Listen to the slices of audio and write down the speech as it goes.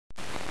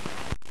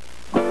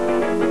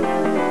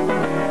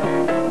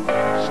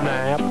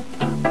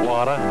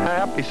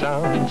happy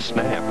sound.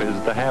 Snap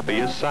is the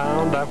happiest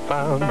sound I've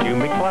found. You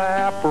may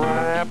clap,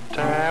 rap,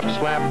 tap,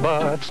 slap,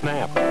 but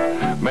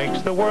snap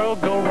makes the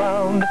world go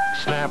round.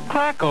 Snap,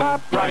 crackle,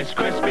 pop, Rice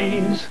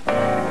Krispies.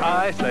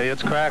 I say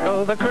it's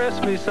Crackle, the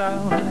crispy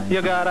sound.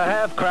 You gotta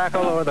have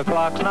Crackle or the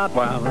clock's not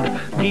wound.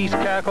 Geese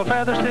cackle,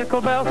 feathers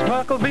tickle, bells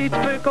buckle, beats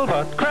pickle,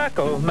 but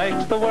Crackle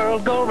makes the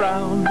world go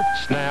round.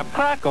 Snap,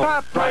 crackle,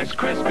 pop, Rice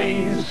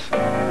Krispies.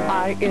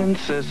 I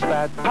insist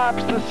that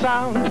pop's the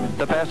sound.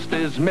 The best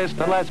is missed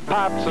unless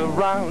pop's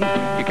around.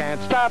 You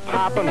can't stop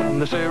hopping when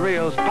the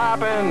cereal's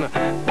popping.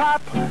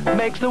 Pop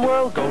makes the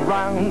world go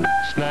round.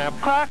 Snap,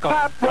 crackle,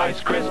 pop,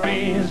 Rice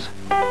Krispies.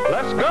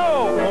 Let's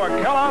go for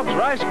Kellogg's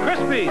Rice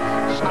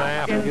Krispies.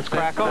 Snap, it's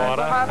Crackle, what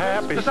a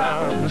happy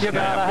sound. You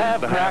gotta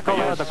have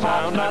Crackle or the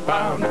clock's not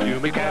bound. You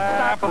can't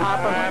stop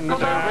hopping when the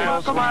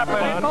cereal's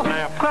popping.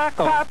 Snap,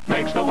 crackle, pop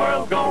makes the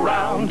world go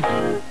round.